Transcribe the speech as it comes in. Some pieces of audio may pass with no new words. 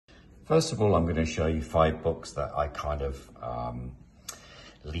First of all, I'm going to show you 5 books that I kind of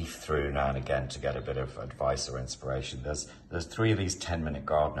leaf through now and again to get a bit of advice or inspiration. There's 3 of these 10-minute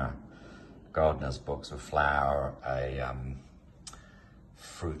gardener's books with flower, a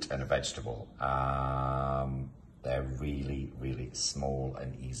fruit and a vegetable. They're really, really small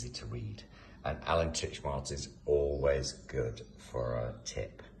and easy to read. And Alan Titchmarsh is always good for a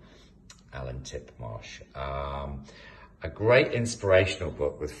tip. Alan Titchmarsh. A great inspirational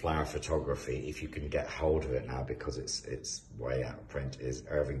book with flower photography, if you can get hold of it now because it's way out of print, is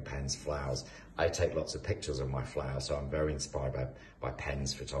Irving Penn's Flowers. I take lots of pictures of my flowers, so I'm very inspired by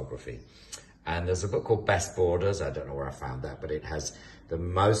Penn's photography. And there's a book called Best Borders. I don't know where I found that, but it has the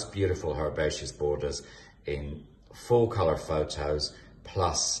most beautiful herbaceous borders in full color photos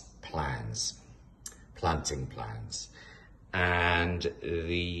plus plans, planting plans. And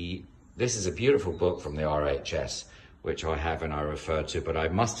this is a beautiful book from the RHS, which I have and I refer to, but I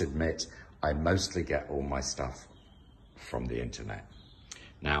must admit, I mostly get all my stuff from the internet.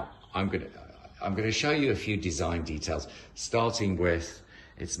 Now, I'm going to show you a few design details, starting with,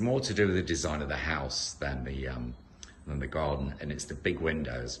 it's more to do with the design of the house than the garden, and it's the big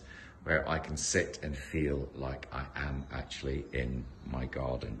windows where I can sit and feel like I am actually in my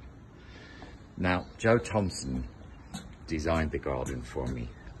garden. Now, Joe Thompson designed the garden for me,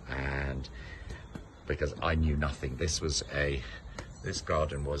 and because I knew nothing. This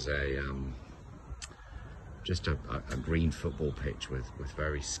garden was just a green football pitch with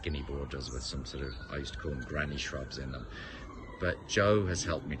very skinny borders with some sort of, I used to call them granny shrubs in them. But Joe has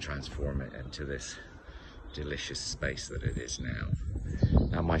helped me transform it into this delicious space that it is now.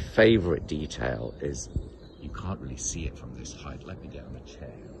 Now my favorite detail is, you can't really see it from this height. Let me get on a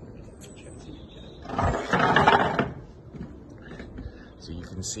chair. So you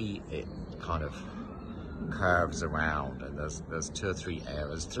can see it kind of curves around, and there's 2 or 3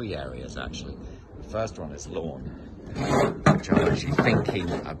 areas, 3 areas actually. The first one is lawn, which I'm actually thinking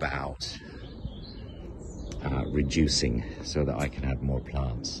about reducing so that I can have more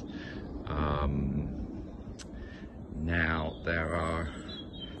plants. Now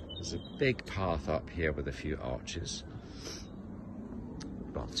there's a big path up here with a few arches.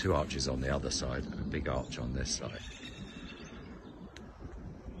 Well, 2 arches on the other side, a big arch on this side.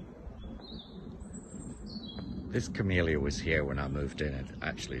 This camellia was here when I moved in. It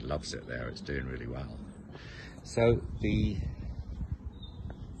actually loves it there. It's doing really well. So the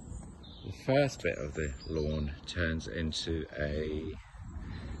first bit of the lawn turns into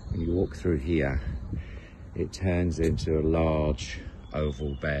when you walk through here, it turns into a large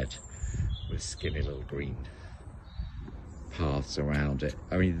oval bed with skinny little green paths around it.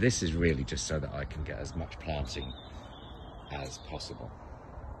 I mean, this is really just so that I can get as much planting as possible.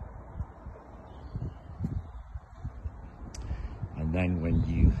 And then when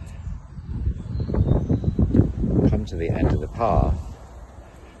you come to the end of the path,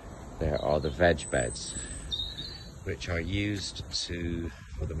 there are the veg beds, which are used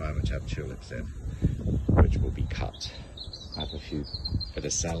for the moment, have tulips in, which will be cut. I have a bit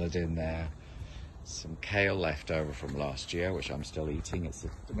of salad in there, some kale left over from last year, which I'm still eating. It's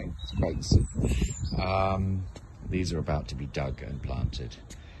great soup. These are about to be dug and planted.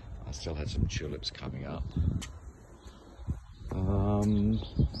 I still have some tulips coming up.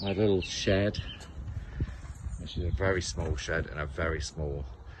 My little shed, which is a very small shed and a very small,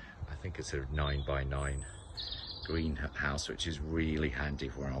 I think it's a 9x9 greenhouse, which is really handy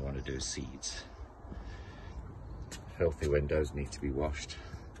for when I want to do seeds. Filthy windows need to be washed.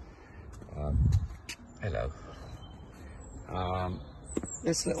 Hello.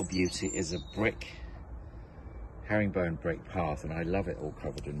 This little beauty is a herringbone brick path, and I love it all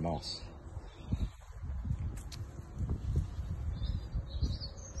covered in moss.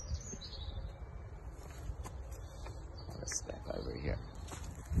 Over here.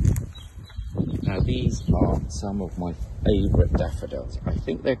 Now these are some of my favourite daffodils. I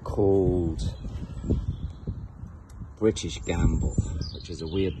think they're called British Gamble, which is a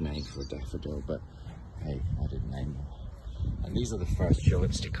weird name for a daffodil, but hey, I didn't name them. And these are the first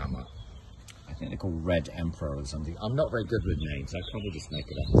tulips to come up. I think they're called Red Emperor or something. I'm not very good with names, I probably just make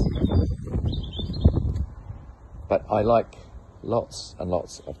it up. But I like lots and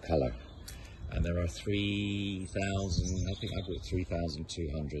lots of colour. And there are 3,000, I think I bought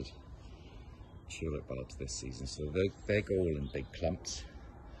 3,200 tulip bulbs this season. So they go all in big clumps.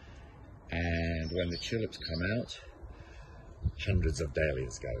 And when the tulips come out, hundreds of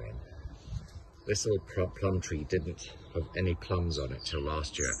dahlias go in. This old plum tree didn't have any plums on it till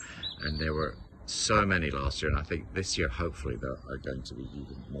last year. And there were so many last year. And I think this year, hopefully, there are going to be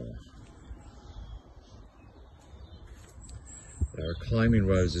even more. There are climbing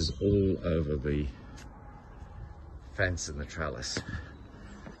roses all over the fence and the trellis.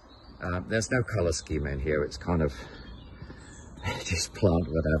 There's no colour scheme in here. It's kind of just plant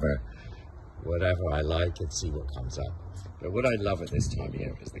whatever I like and see what comes up. But what I love at this time of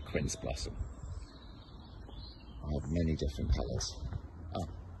year is the quince blossom. I have many different colours. Oh,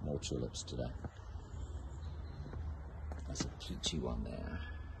 more tulips today. There's a peachy one there.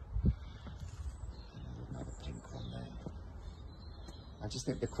 Another pink one there. I just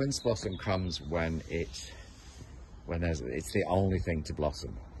think the quince blossom comes when it's the only thing to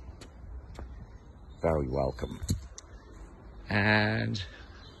blossom. Very welcome. And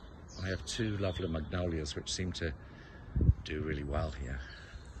I have two lovely magnolias which seem to do really well here.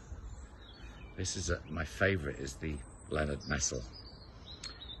 This is my favourite is the Leonard Messel,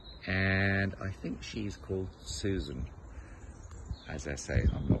 and I think she's called Susan. As I say,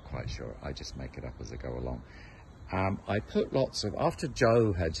 I'm not quite sure. I just make it up as I go along. I put lots of, after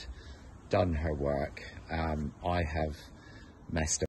Jo had done her work, I have messed